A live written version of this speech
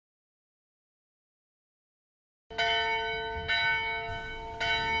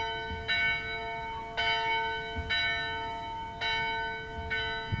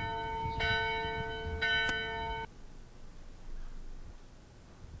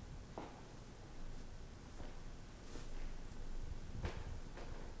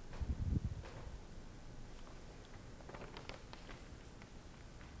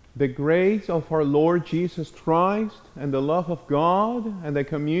The grace of our Lord Jesus Christ and the love of God and the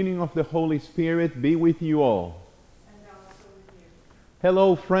communion of the Holy Spirit be with you all. And also with you.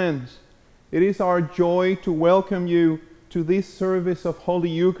 Hello, friends. It is our joy to welcome you to this service of Holy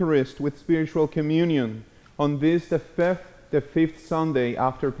Eucharist with spiritual communion on this, the fifth Sunday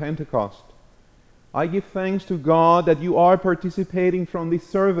after Pentecost. I give thanks to God that you are participating from this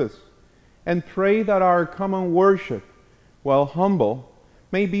service and pray that our common worship, while humble,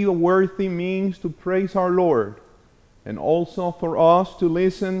 may be a worthy means to praise our Lord, and also for us to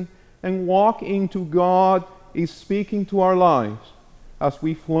listen and walk into God is speaking to our lives as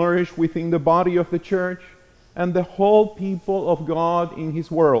we flourish within the body of the Church and the whole people of God in His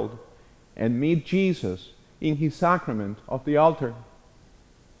world, and meet Jesus in His sacrament of the altar.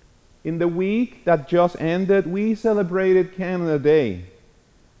 In the week that just ended, we celebrated Canada Day.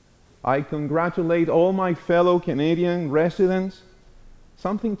 I congratulate all my fellow Canadian residents.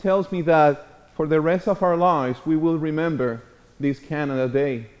 Something tells me that for the rest of our lives we will remember this Canada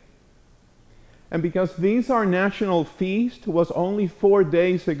Day. And because this our national feast was only 4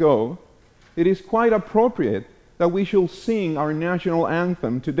 days ago, it is quite appropriate that we should sing our national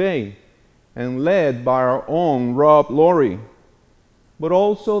anthem today, and led by our own Rob Laurie. But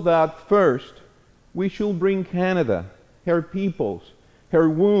also that first we should bring Canada, her peoples, her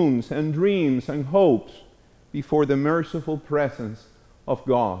wounds and dreams and hopes before the merciful presence of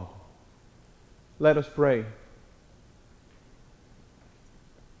God. Let us pray.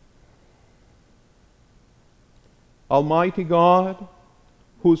 Almighty God,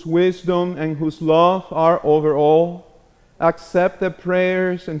 whose wisdom and whose love are over all, accept the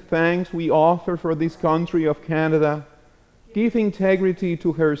prayers and thanks we offer for this country of Canada. Give integrity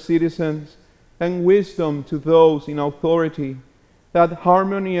to her citizens and wisdom to those in authority, that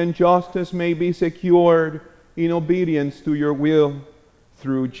harmony and justice may be secured in obedience to your will.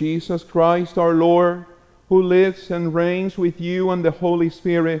 Through Jesus Christ our Lord, who lives and reigns with you and the Holy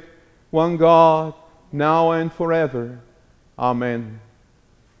Spirit, one God, now and forever. Amen.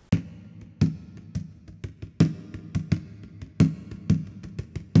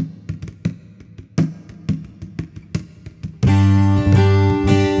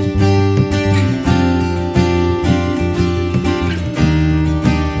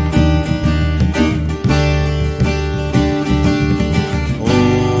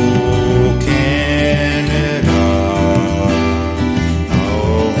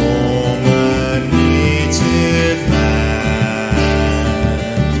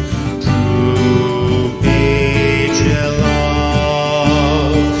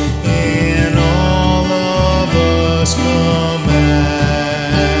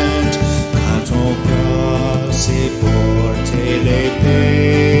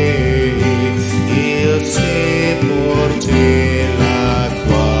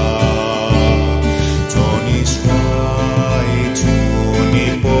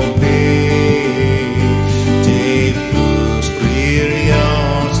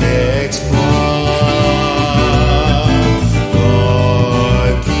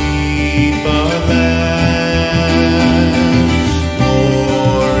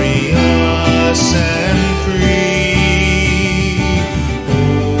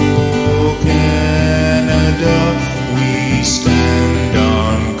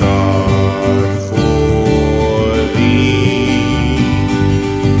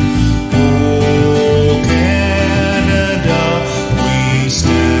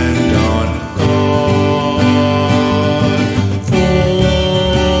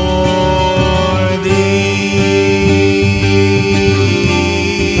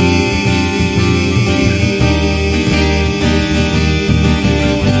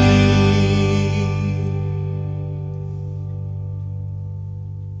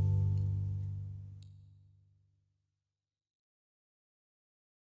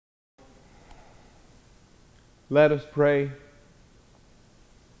 Let us pray.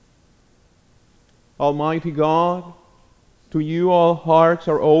 Almighty God, to you all hearts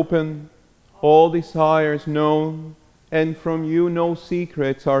are open, all desires known, and from you no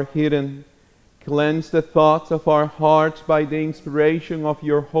secrets are hidden. Cleanse the thoughts of our hearts by the inspiration of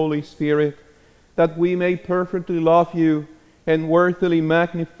your Holy Spirit, that we may perfectly love you and worthily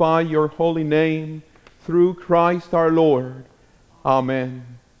magnify your holy name, through Christ our Lord.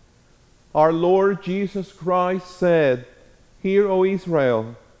 Amen. Our Lord Jesus Christ said, "Hear, O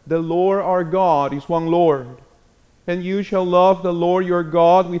Israel, the Lord our God is one Lord, and you shall love the Lord your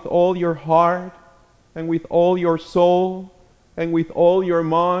God with all your heart, and with all your soul, and with all your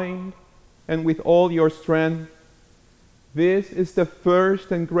mind, and with all your strength. This is the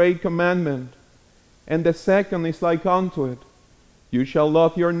first and great commandment, and the second is like unto it. You shall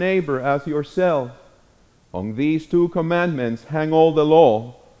love your neighbor as yourself. On these two commandments hang all the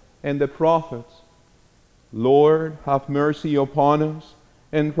law and the prophets. Lord, have mercy upon us,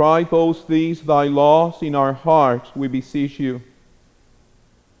 and write both these thy laws in our hearts, we beseech you.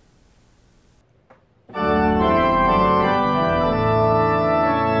 Glory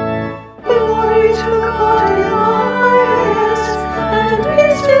to God in the highest, and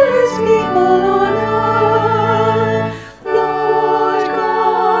peace to his people on earth. Lord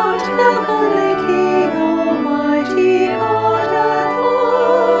God, heavenly King, almighty God and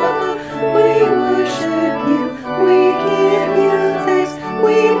Father, we worship you, we give you thanks,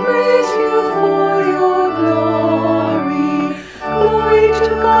 we praise you for your glory. Glory to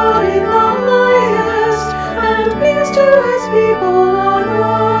God in the highest, and peace to his people on earth.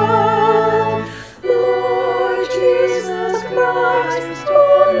 Lord Jesus Christ,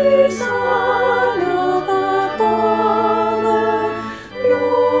 only Son of the Father,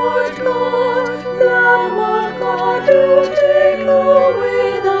 Lord God, Lamb of God, who take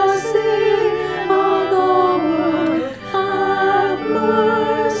away the sin of the world, have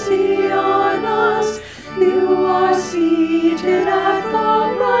mercy on us. You are seated at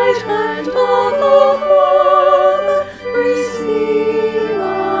the right hand of the Father. Receive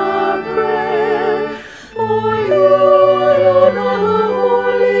our prayer. For you alone are the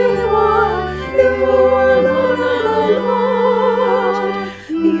Holy One. You alone are the Lord.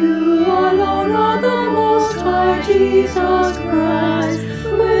 You alone are the Most High, Jesus Christ,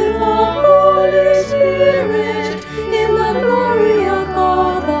 with the Holy Spirit, in the glory of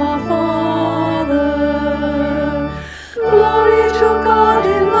God the Father. Glory to God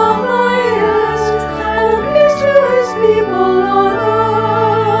in the highest, and peace to his people on earth.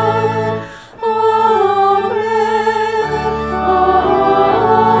 Amen. Amen.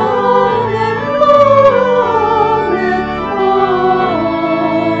 Amen.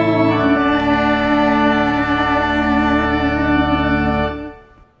 Amen.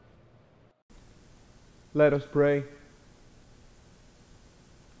 Let us pray.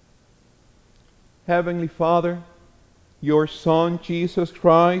 Heavenly Father, your Son, Jesus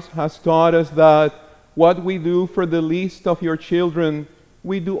Christ, has taught us that what we do for the least of your children,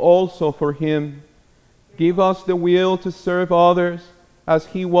 we do also for him. Give us the will to serve others as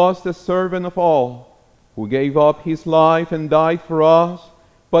he was the servant of all, who gave up his life and died for us,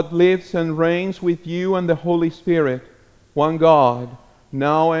 but lives and reigns with you and the Holy Spirit, one God,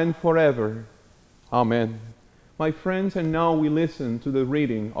 now and forever. Amen. My friends, and now we listen to the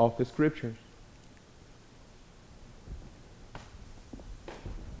reading of the Scriptures.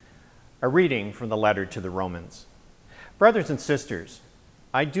 A reading from the letter to the Romans. Brothers and sisters,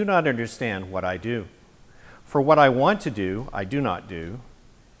 I do not understand what I do. For what I want to do, I do not do,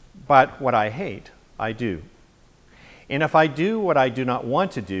 but what I hate, I do. And if I do what I do not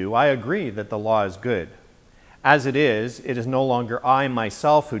want to do, I agree that the law is good. As it is no longer I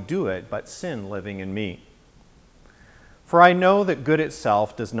myself who do it, but sin living in me. For I know that good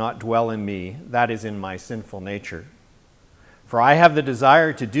itself does not dwell in me, that is, in my sinful nature. For I have the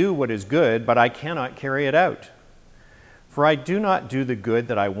desire to do what is good, but I cannot carry it out. For I do not do the good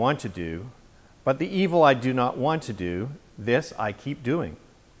that I want to do, but the evil I do not want to do, this I keep doing.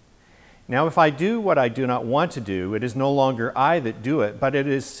 Now if I do what I do not want to do, it is no longer I that do it, but it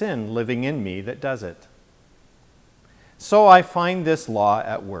is sin living in me that does it. So I find this law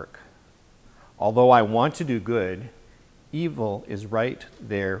at work. Although I want to do good, evil is right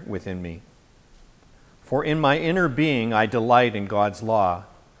there within me. For in my inner being I delight in God's law,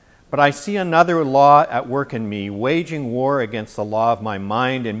 but I see another law at work in me, waging war against the law of my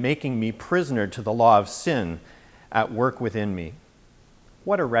mind and making me prisoner to the law of sin at work within me.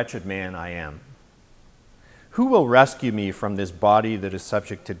 What a wretched man I am! Who will rescue me from this body that is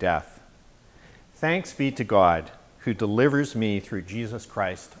subject to death? Thanks be to God, who delivers me through Jesus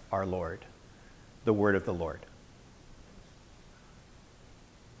Christ our Lord. The word of the Lord.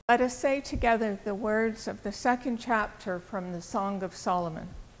 Let us say together the words of the second chapter from the Song of Solomon.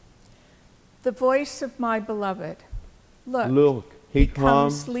 The voice of my beloved. Look, he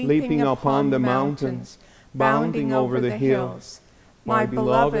comes leaping upon the mountains, bounding over the hills. My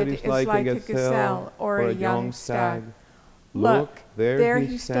beloved is like a gazelle or a young stag. Look, there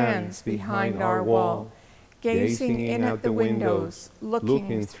he stands behind our wall, gazing in at the windows,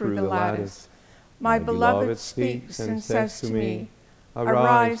 looking through the lattice. My beloved speaks and says to me,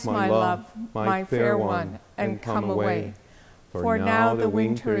 Arise, my love, my fair one, and come away. For now the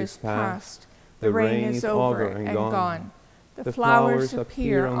winter is past, the rain is over and gone. The flowers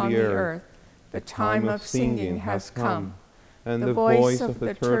appear on the earth, the time of singing has come, and the voice of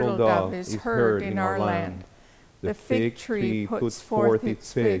the turtle dove is heard in our land. The fig tree puts forth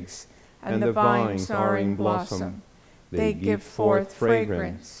its figs, and the vines are in blossom. They give forth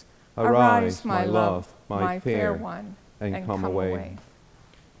fragrance. Arise, my love, my fair one, and come away.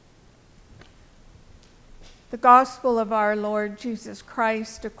 The Gospel of our Lord Jesus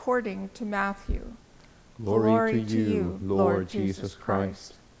Christ according to Matthew. Glory to you, Lord Jesus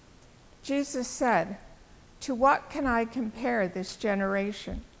Christ. Jesus said, "To what can I compare this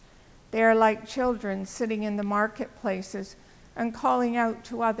generation? They are like children sitting in the marketplaces and calling out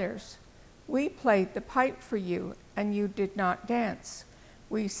to others, 'We played the pipe for you, and you did not dance.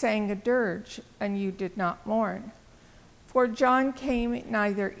 We sang a dirge, and you did not mourn.' For John came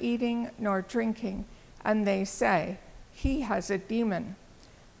neither eating nor drinking, and they say, 'He has a demon.'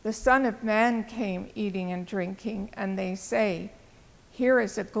 The Son of Man came eating and drinking, and they say, 'Here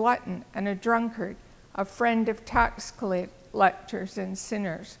is a glutton and a drunkard, a friend of tax collectors and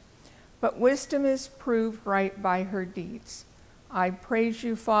sinners.' But wisdom is proved right by her deeds. I praise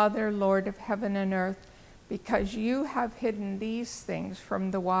you, Father, Lord of heaven and earth, because you have hidden these things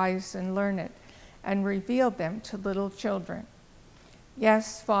from the wise and learned, and revealed them to little children.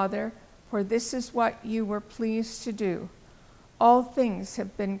 Yes, Father, for this is what you were pleased to do. All things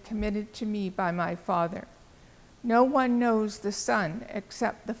have been committed to me by my Father. No one knows the Son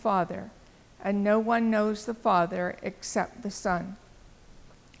except the Father, and no one knows the Father except the Son,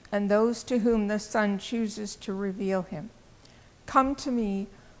 and those to whom the Son chooses to reveal him. Come to me,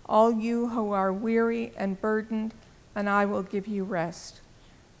 all you who are weary and burdened, and I will give you rest.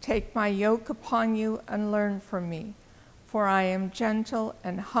 Take my yoke upon you and learn from me, for I am gentle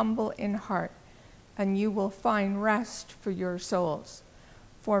and humble in heart, and you will find rest for your souls.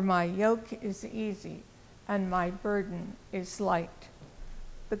 For my yoke is easy, and my burden is light."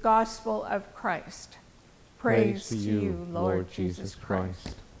 The Gospel of Christ. Praise to you, Lord Jesus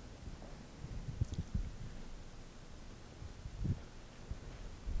Christ.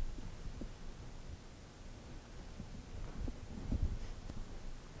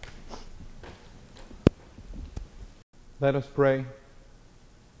 Let us pray.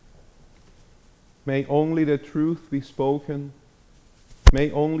 May only the truth be spoken. May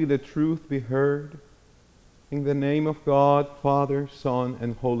only the truth be heard. In the name of God, Father, Son,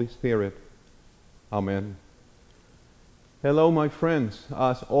 and Holy Spirit. Amen. Hello, my friends.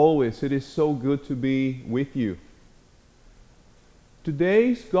 As always, it is so good to be with you.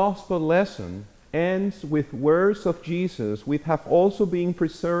 Today's Gospel lesson ends with words of Jesus which have also been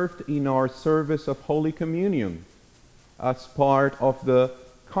preserved in our service of Holy Communion as part of the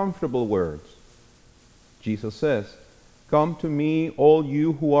comfortable words. Jesus says, "Come to me, all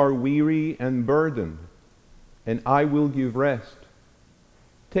you who are weary and burdened, and I will give rest.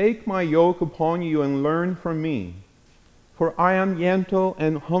 Take my yoke upon you and learn from me, for I am gentle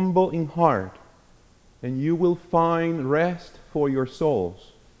and humble in heart, and you will find rest for your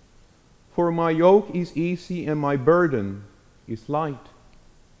souls. For my yoke is easy and my burden is light."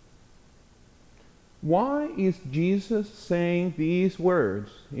 Why is Jesus saying these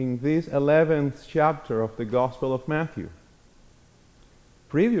words in this 11th chapter of the Gospel of Matthew?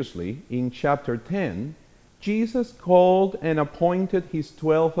 Previously, in chapter 10, Jesus called and appointed his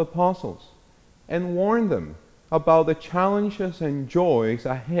 12 apostles and warned them about the challenges and joys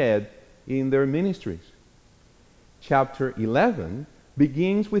ahead in their ministries. Chapter 11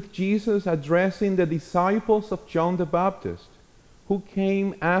 begins with Jesus addressing the disciples of John the Baptist, who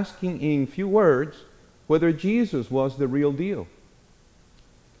came asking in few words whether Jesus was the real deal.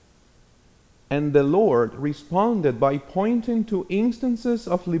 And the Lord responded by pointing to instances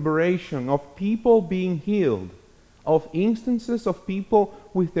of liberation, of people being healed, of instances of people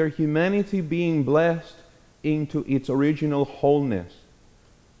with their humanity being blessed into its original wholeness.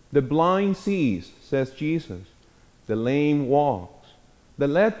 The blind sees, says Jesus, the lame walks, the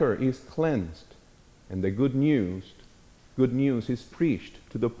leper is cleansed, and the good news is preached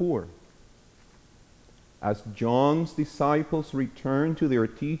to the poor. As John's disciples return to their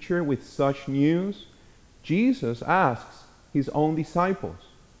teacher with such news, Jesus asks his own disciples,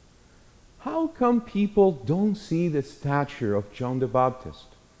 "How come people don't see the stature of John the Baptist?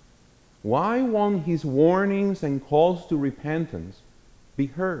 Why won't his warnings and calls to repentance be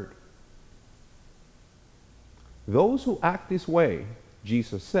heard?" Those who act this way,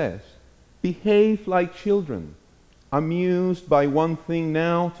 Jesus says, behave like children, amused by one thing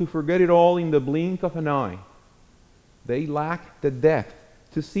now to forget it all in the blink of an eye. They lack the depth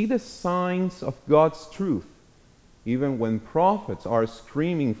to see the signs of God's truth, even when prophets are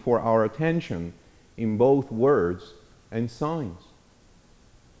screaming for our attention in both words and signs.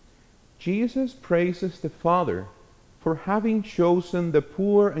 Jesus praises the Father for having chosen the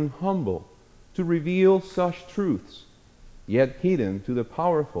poor and humble to reveal such truths, yet hidden to the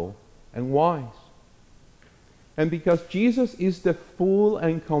powerful and wise. And because Jesus is the full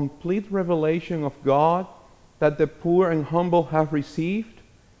and complete revelation of God that the poor and humble have received,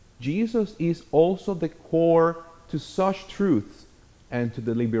 Jesus is also the core to such truths and to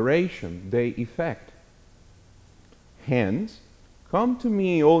the liberation they effect. Hence, come to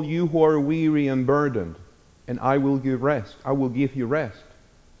me, all you who are weary and burdened, and I will give rest. I will give you rest.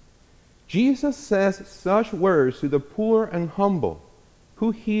 Jesus says such words to the poor and humble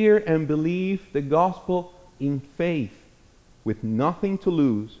who hear and believe the gospel in faith, with nothing to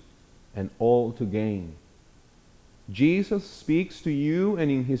lose and all to gain. Jesus speaks to you, and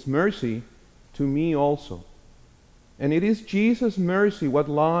in his mercy to me also. And it is Jesus' mercy what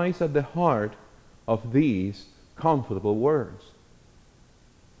lies at the heart of these comfortable words.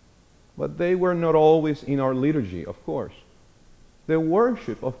 But they were not always in our liturgy, of course. The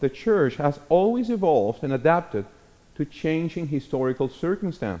worship of the Church has always evolved and adapted to changing historical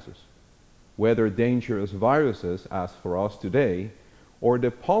circumstances, whether dangerous viruses, as for us today, or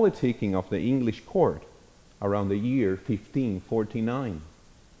the politicking of the English court around the year 1549.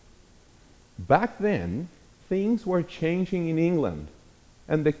 Back then, things were changing in England,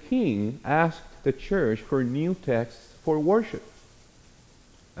 and the king asked the Church for new texts for worship.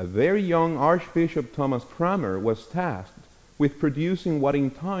 A very young Archbishop Thomas Cranmer was tasked with producing what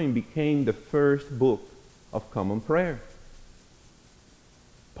in time became the first book of Common Prayer.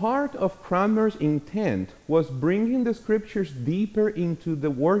 Part of Cranmer's intent was bringing the Scriptures deeper into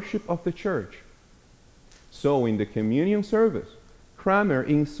the worship of the Church. So in the communion service, Cranmer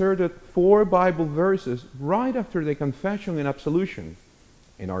inserted 4 Bible verses right after the confession and absolution,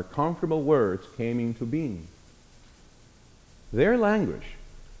 and our comfortable words came into being. Their language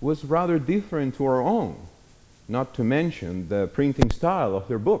was rather different to our own, not to mention the printing style of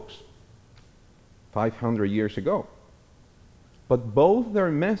their books 500 years ago. But both their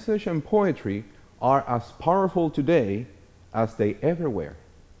message and poetry are as powerful today as they ever were.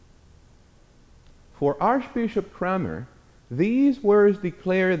 For Archbishop Cranmer, these words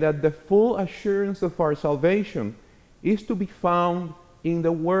declare that the full assurance of our salvation is to be found in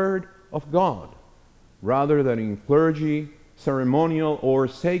the Word of God, rather than in clergy, ceremonial, or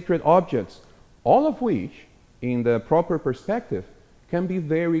sacred objects, all of which, in the proper perspective, can be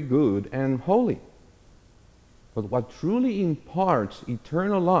very good and holy. But what truly imparts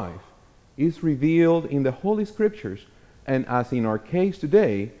eternal life is revealed in the Holy Scriptures, and as in our case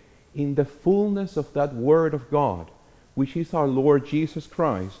today, in the fullness of that Word of God, which is our Lord Jesus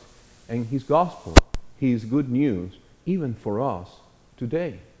Christ and his gospel, his good news, even for us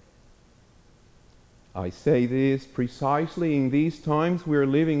today. I say this precisely in these times we are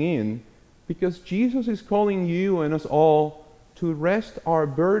living in, because Jesus is calling you and us all to rest our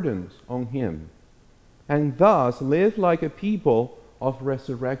burdens on him, and thus live like a people of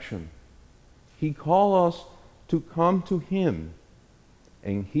resurrection. He calls us to come to him,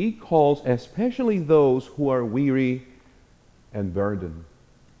 and he calls especially those who are weary and burdened.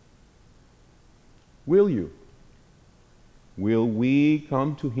 Will you? Will we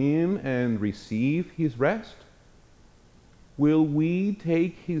come to him and receive his rest? Will we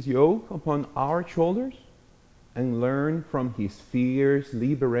take his yoke upon our shoulders and learn from his fierce,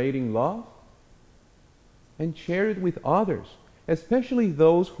 liberating love? And share it with others, especially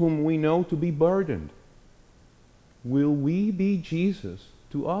those whom we know to be burdened. Will we be Jesus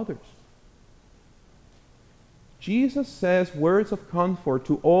to others? Jesus says words of comfort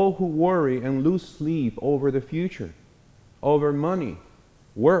to all who worry and lose sleep over the future, over money,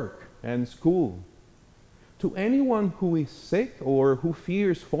 work, and school. To anyone who is sick or who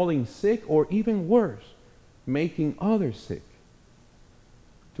fears falling sick, or even worse, making others sick.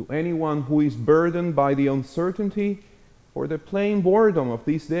 To anyone who is burdened by the uncertainty or the plain boredom of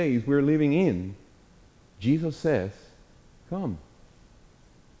these days we're living in, Jesus says, come.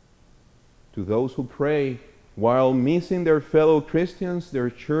 To those who pray while missing their fellow Christians, their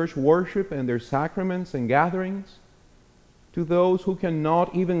church worship, and their sacraments and gatherings, to those who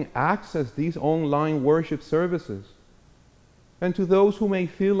cannot even access these online worship services, and to those who may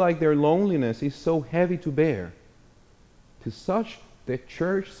feel like their loneliness is so heavy to bear, to such the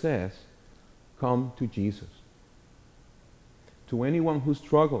Church says, come to Jesus. To anyone who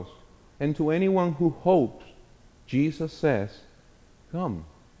struggles and to anyone who hopes, Jesus says, come.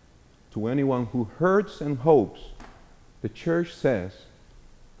 To anyone who hurts and hopes, the Church says,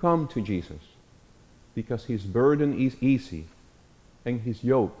 come to Jesus, because his burden is easy and his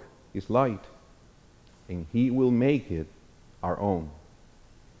yoke is light, and he will make it our own.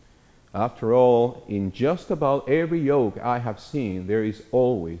 After all, in just about every yoke I have seen, there is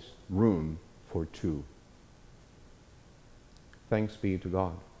always room for two. Thanks be to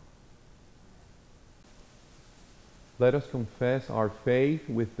God. Let us confess our faith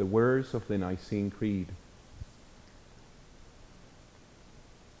with the words of the Nicene Creed.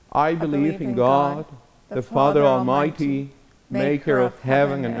 I believe in God, the Father Almighty, maker of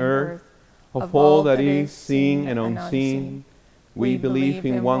heaven and earth, of all that is seen and unseen. We believe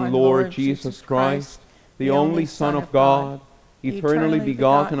in one Lord Jesus Christ, the only Son of God, eternally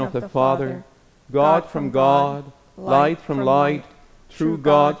begotten of the Father, God from God, light from light, true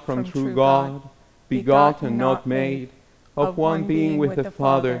God from true God, begotten, not made, of one being with the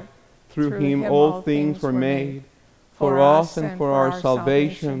Father. Through him all things were made. For us and for our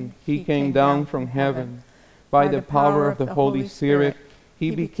salvation he came down from heaven. By the power of the Holy Spirit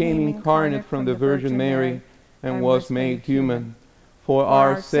he became incarnate from the Virgin Mary and was made human. For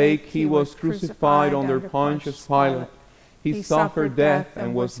our sake he was crucified under Pontius Pilate. He suffered death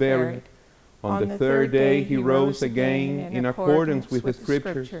and was buried. On the third day he rose again in accordance with the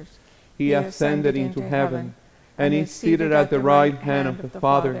Scriptures. He ascended into heaven and is seated at the right hand of the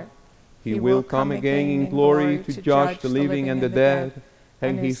Father. He will come again in glory to judge the living and the dead,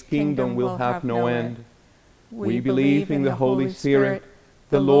 and his kingdom will have no end. We believe in the Holy Spirit,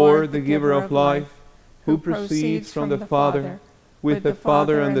 the Lord, the giver of life, who proceeds from the Father. With the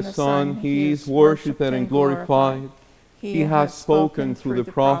Father and the Son he is worshipped and glorified. He has spoken through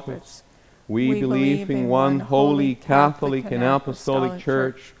the prophets. We believe in one holy, Catholic, and Apostolic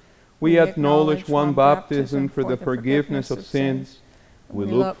Church. We acknowledge one baptism for the forgiveness of sins. We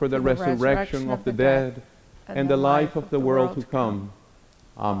look for the resurrection of the dead and the life of the world to come.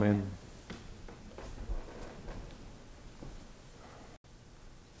 Amen.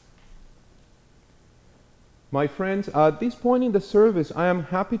 My friends, at this point in the service, I am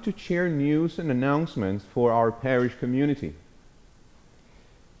happy to share news and announcements for our parish community.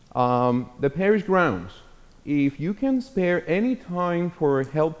 The parish grounds. If you can spare any time for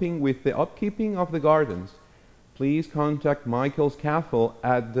helping with the upkeeping of the gardens, please contact Michael Scaffell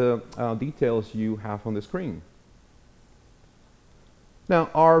at the details you have on the screen. Now,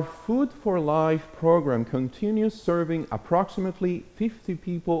 our Food for Life program continues serving approximately 50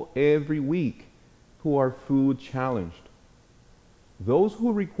 people every week who are food challenged. Those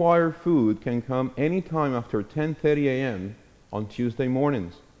who require food can come anytime after 10:30 a.m. on Tuesday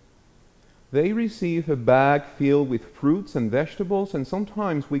mornings. They receive a bag filled with fruits and vegetables, and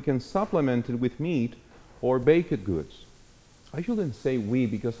sometimes we can supplement it with meat or baked goods. I shouldn't say we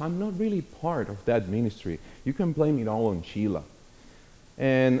because I'm not really part of that ministry. You can blame it all on Sheila.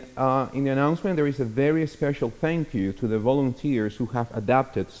 And in the announcement, there is a very special thank you to the volunteers who have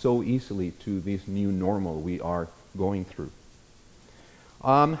adapted so easily to this new normal we are going through.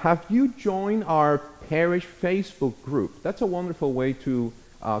 Have you joined our parish Facebook group? That's a wonderful way to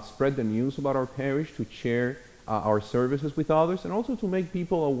spread the news about our parish, to share our services with others, and also to make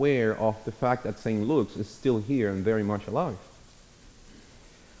people aware of the fact that St. Luke's is still here and very much alive.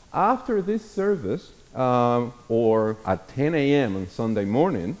 After this service, or at 10 a.m. on Sunday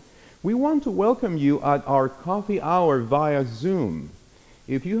morning, we want to welcome you at our coffee hour via Zoom.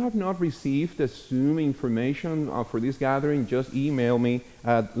 If you have not received the Zoom information for this gathering, just email me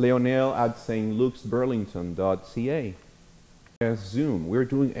at leonel@stlukesburlington.ca. Zoom. We're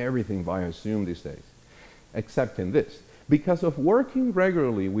doing everything via Zoom these days, except in this. Because of working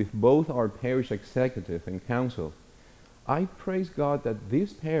regularly with both our parish executive and council, I praise God that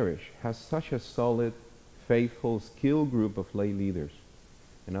this parish has such a solid, faithful, skilled group of lay leaders.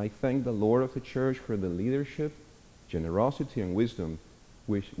 And I thank the Lord of the Church for the leadership, generosity, and wisdom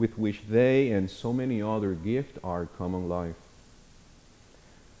with which they and so many others gift our common life.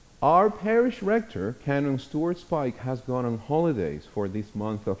 Our parish rector, Canon Stuart Spike, has gone on holidays for this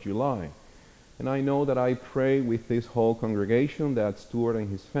month of July. And I know that I pray with this whole congregation that Stuart and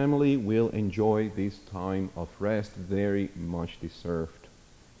his family will enjoy this time of rest, very much deserved.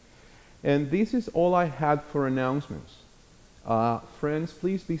 And this is all I had for announcements. Friends,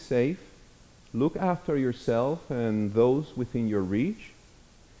 please be safe. Look after yourself and those within your reach.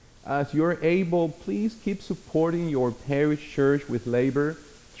 As you're able, please keep supporting your parish church with labor,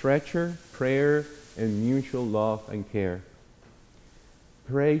 treasure, prayer, and mutual love and care.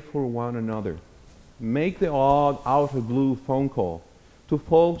 Pray for one another. Make the odd out-of-the-blue phone call to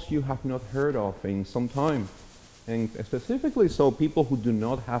folks you have not heard of in some time, and specifically so people who do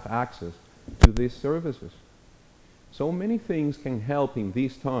not have access to these services. So many things can help in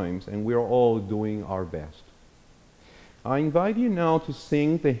these times, and we're all doing our best. I invite you now to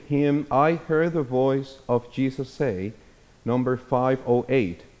sing the hymn, I Heard the Voice of Jesus Say, number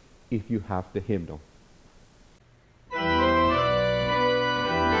 508, if you have the hymnal.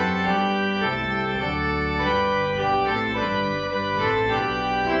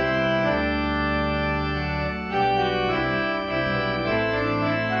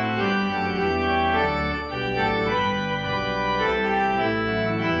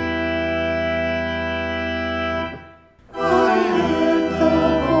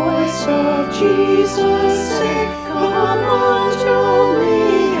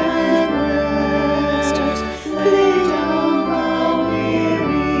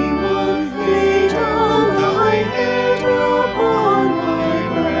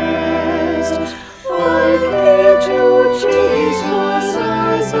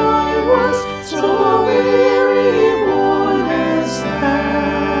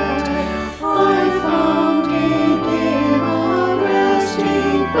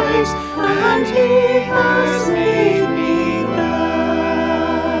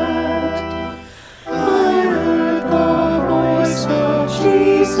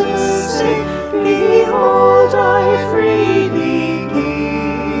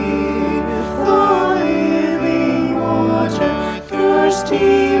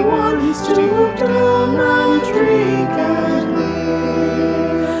 thirsty one, stoop down and drink and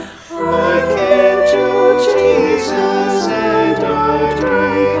live. I came to Jesus and I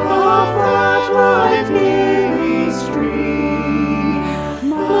drank of that life-giving stream.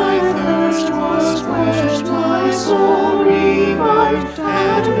 My thirst was quenched, my soul revived,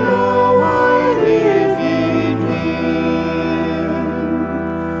 and now I live in Him.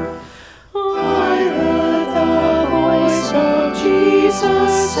 I heard the voice of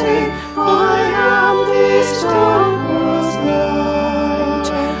Jesus say, I am this dark world's light.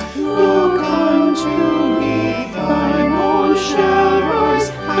 Look unto me, thy moon shall rise,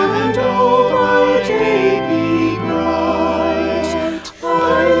 and all thy day be bright. I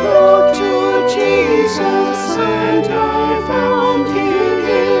looked to Jesus, and I found in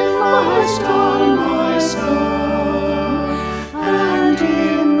Him my star, my sun. And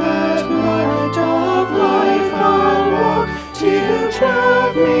in that light of life I'll walk till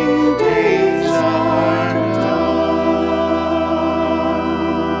traveling days are done.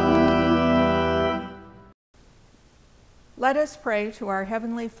 Let us pray to our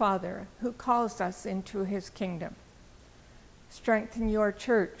Heavenly Father, who calls us into His kingdom. Strengthen your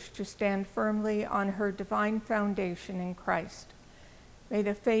church to stand firmly on her divine foundation in Christ. May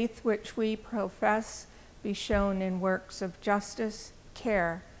the faith which we profess be shown in works of justice,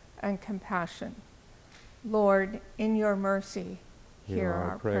 care, and compassion. Lord, in your mercy, hear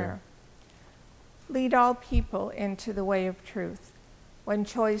our prayer. Lead all people into the way of truth. When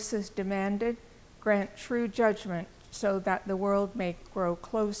choice is demanded, grant true judgment so that the world may grow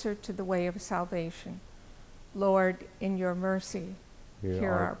closer to the way of salvation. Lord, in your mercy,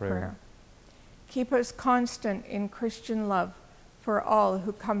 hear our prayer. Keep us constant in Christian love for all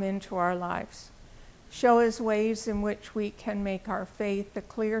who come into our lives. Show us ways in which we can make our faith a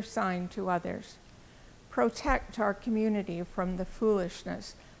clear sign to others. Protect our community from the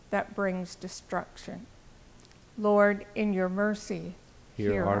foolishness that brings destruction. Lord, in your mercy,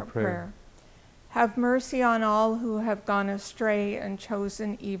 hear our prayer. Have mercy on all who have gone astray and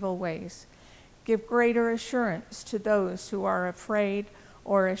chosen evil ways. Give greater assurance to those who are afraid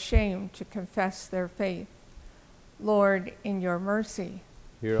or ashamed to confess their faith. Lord, in your mercy,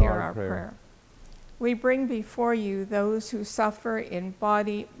 hear our prayer. We bring before you those who suffer in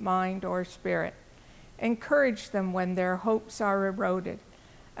body, mind, or spirit. Encourage them when their hopes are eroded,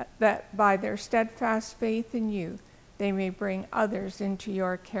 that by their steadfast faith in you, they may bring others into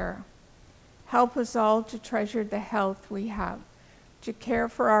your care. Help us all to treasure the health we have, to care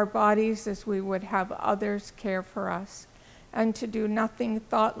for our bodies as we would have others care for us, and to do nothing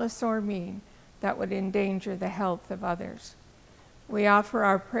thoughtless or mean that would endanger the health of others. We offer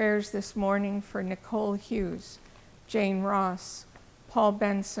our prayers this morning for Nicole Hughes, Jane Ross, Paul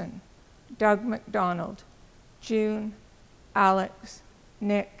Benson, Doug McDonald, June, Alex,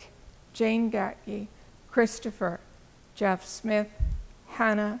 Nick, Jane Gatke, Christopher, Jeff Smith,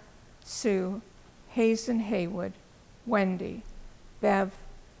 Hannah, Sue, Hazen Haywood, Wendy, Bev,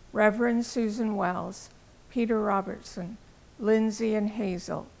 Reverend Susan Wells, Peter Robertson, Lindsay and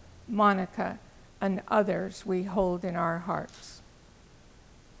Hazel, Monica, and others we hold in our hearts.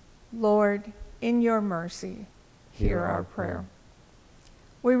 Lord, in your mercy, hear our prayer.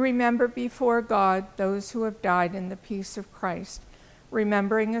 We remember before God those who have died in the peace of Christ,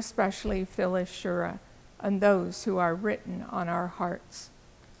 remembering especially Phyllis Shura and those who are written on our hearts.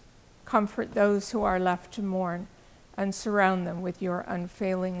 Comfort those who are left to mourn and surround them with your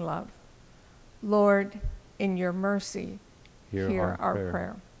unfailing love. Lord, in your mercy, hear our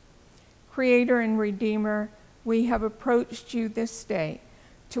prayer. Creator and Redeemer, we have approached you this day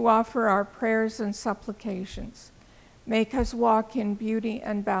to offer our prayers and supplications. Make us walk in beauty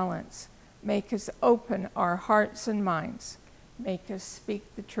and balance. Make us open our hearts and minds. Make us speak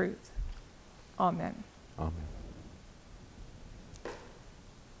the truth. Amen. Amen.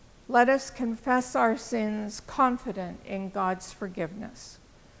 Let us confess our sins, confident in God's forgiveness.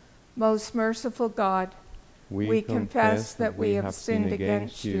 Most merciful God, we confess that we have sinned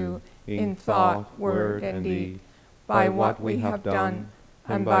against you in thought, word, and deed, by what we have done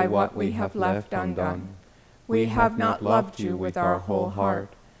and by what we have left undone. We have not loved you with our whole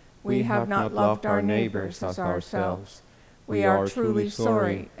heart. We have not loved our neighbors as ourselves. We are truly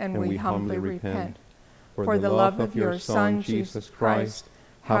sorry, and we humbly repent. For the love of your Son, Jesus Christ,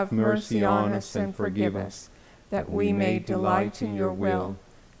 have mercy on us and forgive us, that we may delight in your will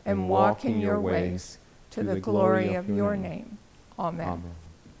and walk in your ways, to the glory of your name. Amen. Amen.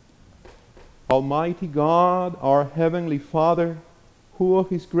 Almighty God, our heavenly Father, who of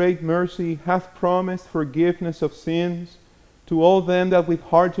his great mercy hath promised forgiveness of sins to all them that with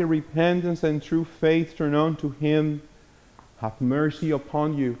hearty repentance and true faith turn unto him, have mercy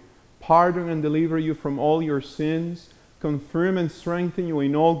upon you, pardon and deliver you from all your sins, confirm and strengthen you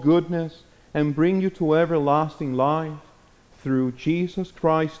in all goodness, and bring you to everlasting life, through Jesus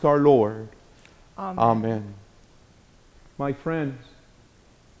Christ our Lord. Amen. Amen. My friends,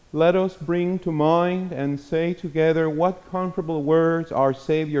 let us bring to mind and say together what comfortable words our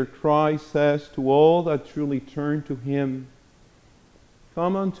Savior Christ says to all that truly turn to Him.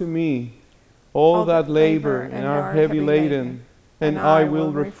 Come unto me, all that labor and are heavy laden, and I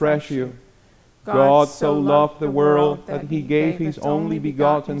will refresh you. God so loved the world that He gave His only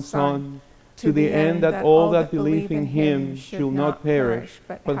begotten Son, to the end that all that believe in Him shall not perish,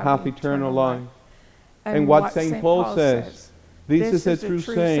 but have eternal life. And what St. Paul says, this is a true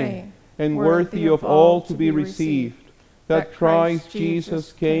saying, and worthy of all to be received, that Christ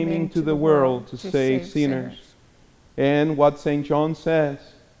Jesus came into the world to save sinners. And what St. John says,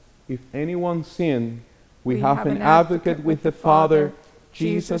 if anyone sin, we have an advocate with the Father,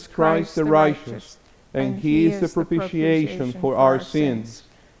 Jesus Christ the righteous, and He is the propitiation for our sins,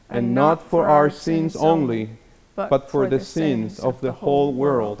 and not for our sins only, but for the sins of the whole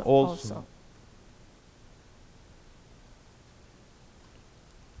world also.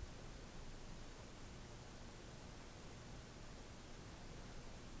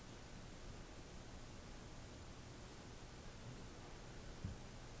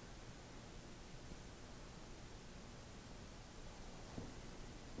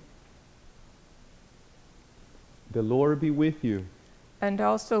 The Lord be with you. And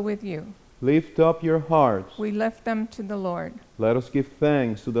also with you. Lift up your hearts. We lift them to the Lord. Let us give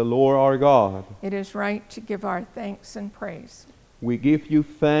thanks to the Lord our God. It is right to give our thanks and praise. We give you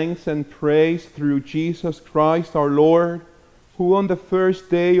thanks and praise through Jesus Christ our Lord, who on the first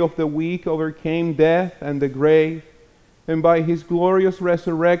day of the week overcame death and the grave, and by His glorious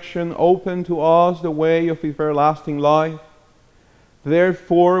resurrection opened to us the way of everlasting life.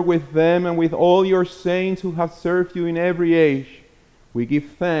 Therefore, with them and with all your saints who have served you in every age, we give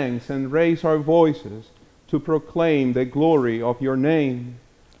thanks and raise our voices to proclaim the glory of your name.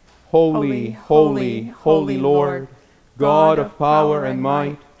 Holy, holy, holy Lord, God of power and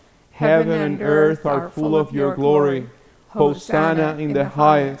might, heaven and earth are full of your glory. Hosanna in the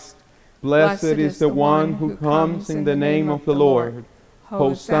highest. Blessed is the one who comes in the name of the Lord.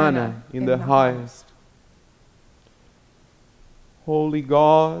 Hosanna in the highest. Holy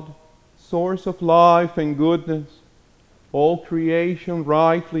God, source of life and goodness, all creation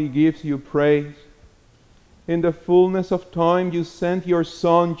rightly gives you praise. In the fullness of time you sent your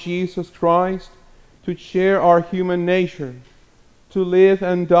Son, Jesus Christ, to share our human nature, to live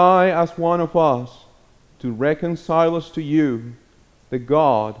and die as one of us, to reconcile us to you, the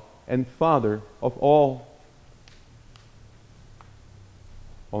God and Father of all.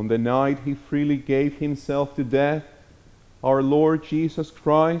 On the night He freely gave Himself to death, our Lord Jesus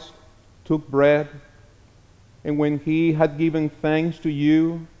Christ took bread, and when He had given thanks to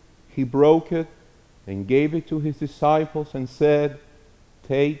you, He broke it and gave it to His disciples and said,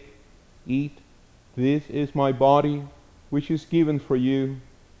 "Take, eat, this is my body, which is given for you.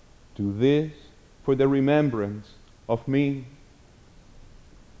 Do this for the remembrance of me."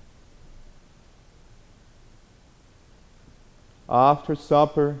 After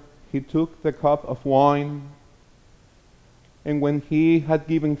supper, He took the cup of wine, and when He had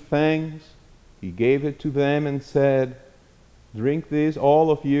given thanks, He gave it to them and said, "Drink this, all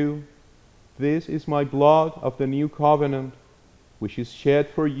of you. This is my blood of the new covenant, which is shed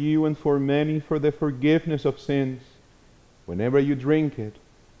for you and for many for the forgiveness of sins. Whenever you drink it,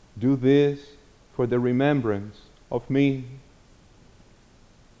 do this for the remembrance of me."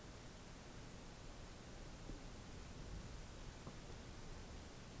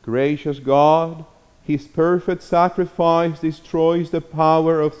 Gracious God, His perfect sacrifice destroys the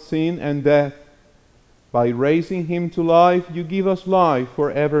power of sin and death. By raising Him to life, you give us life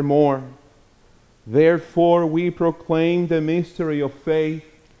forevermore. Therefore we proclaim the mystery of faith.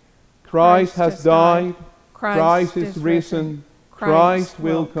 Christ has died, Christ is risen, Christ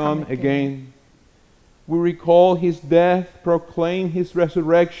will come again. We recall His death, proclaim His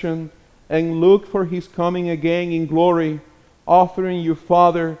resurrection, and look for His coming again in glory, offering you,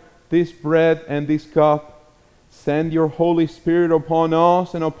 Father, this bread and this cup. Send your Holy Spirit upon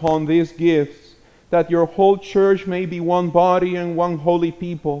us and upon these gifts, that your whole church may be one body and one holy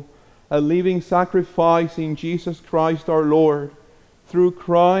people, a living sacrifice in Jesus Christ our Lord. Through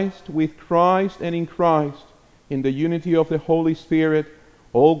Christ, with Christ, and in Christ, in the unity of the Holy Spirit,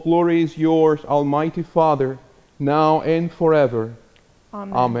 all glory is yours, Almighty Father, now and forever.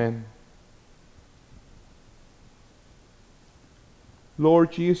 Amen. Amen.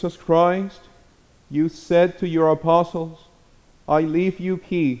 Lord Jesus Christ, you said to your apostles, I leave you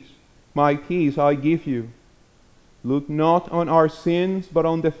peace, my peace I give you. Look not on our sins, but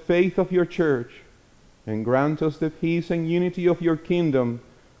on the faith of your church, and grant us the peace and unity of your kingdom,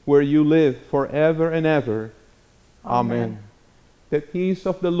 where you live forever and ever. Amen. The peace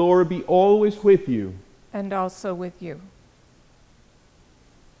of the Lord be always with you. And also with you.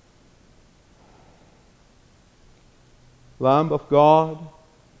 Lamb of God,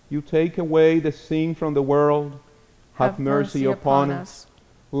 you take away the sin from the world. Have mercy upon us.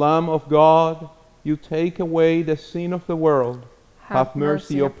 Lamb of God, you take away the sin of the world. Have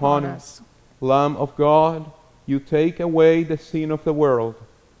mercy upon us. Lamb of God, you take away the sin of the world.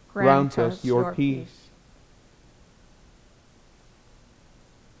 Grant us your peace.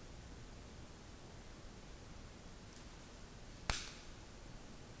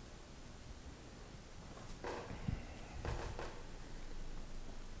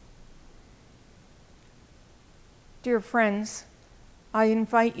 Dear friends, I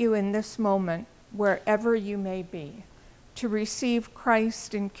invite you in this moment, wherever you may be, to receive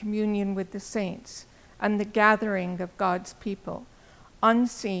Christ in communion with the saints and the gathering of God's people,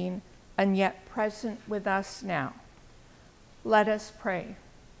 unseen and yet present with us now. Let us pray.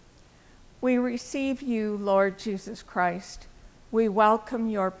 We receive you, Lord Jesus Christ. We welcome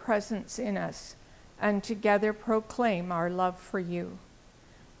your presence in us and together proclaim our love for you.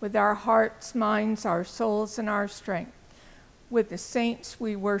 With our hearts, minds, our souls, and our strength, with the saints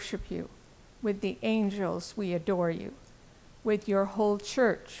we worship you, with the angels we adore you, with your whole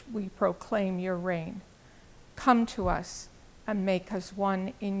church we proclaim your reign. Come to us and make us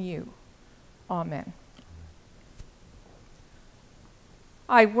one in you. Amen.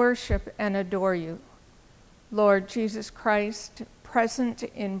 I worship and adore you, Lord Jesus Christ, present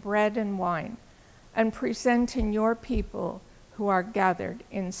in bread and wine, and present in your people who are gathered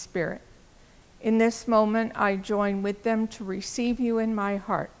in spirit. In this moment, I join with them to receive you in my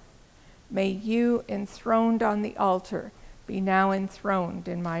heart. May you, enthroned on the altar, be now enthroned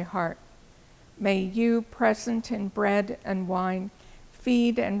in my heart. May you, present in bread and wine,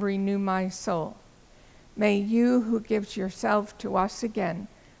 feed and renew my soul. May you, who gives yourself to us again,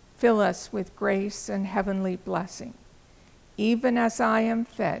 fill us with grace and heavenly blessing. Even as I am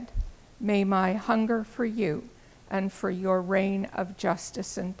fed, may my hunger for you and for your reign of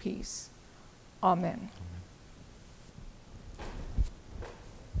justice and peace. Amen.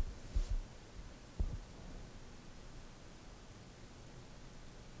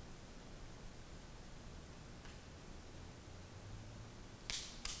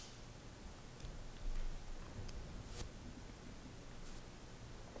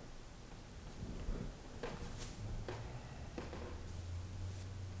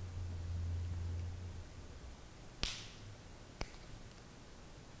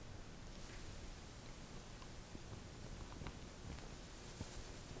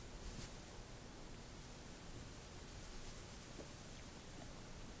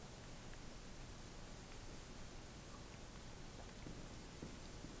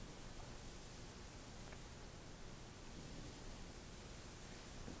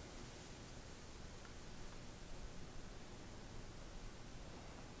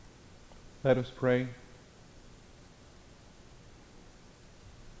 Let us pray.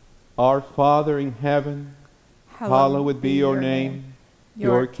 Our Father in heaven, hallowed be your name.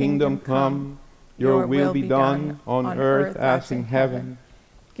 Your kingdom come, your will be done on earth as in heaven.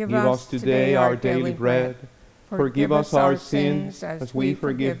 Give us today our daily bread. Forgive us our sins as we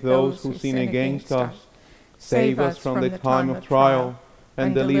forgive those who sin against us. Save us from the time of trial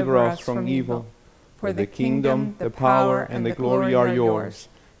and deliver us from evil. For the kingdom, the power, and the glory are yours,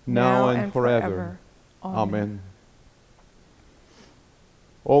 now and forever. Amen.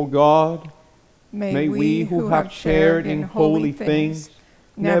 O God, may we who have shared in holy things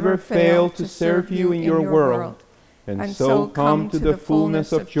never fail to serve you in your world, and so come to the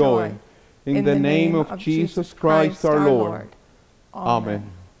fullness of joy. In the name of Jesus Christ our Lord.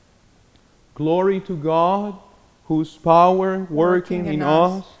 Amen. Glory to God, whose power working in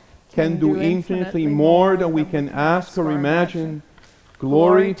us can do infinitely more than we can ask or imagine.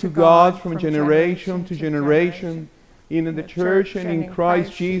 Glory to God from generation to generation, in the Church and in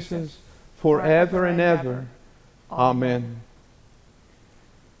Christ Jesus, forever and ever. Amen.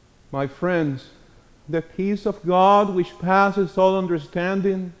 My friends, the peace of God which passes all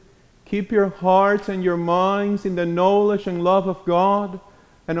understanding, keep your hearts and your minds in the knowledge and love of God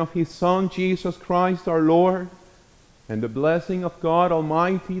and of His Son, Jesus Christ our Lord. And the blessing of God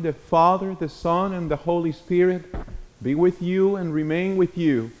Almighty, the Father, the Son, and the Holy Spirit be with you and remain with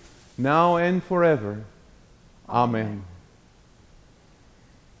you, now and forever. Amen.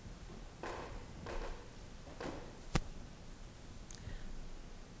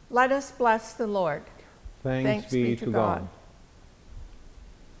 Let us bless the Lord. Thanks be to God.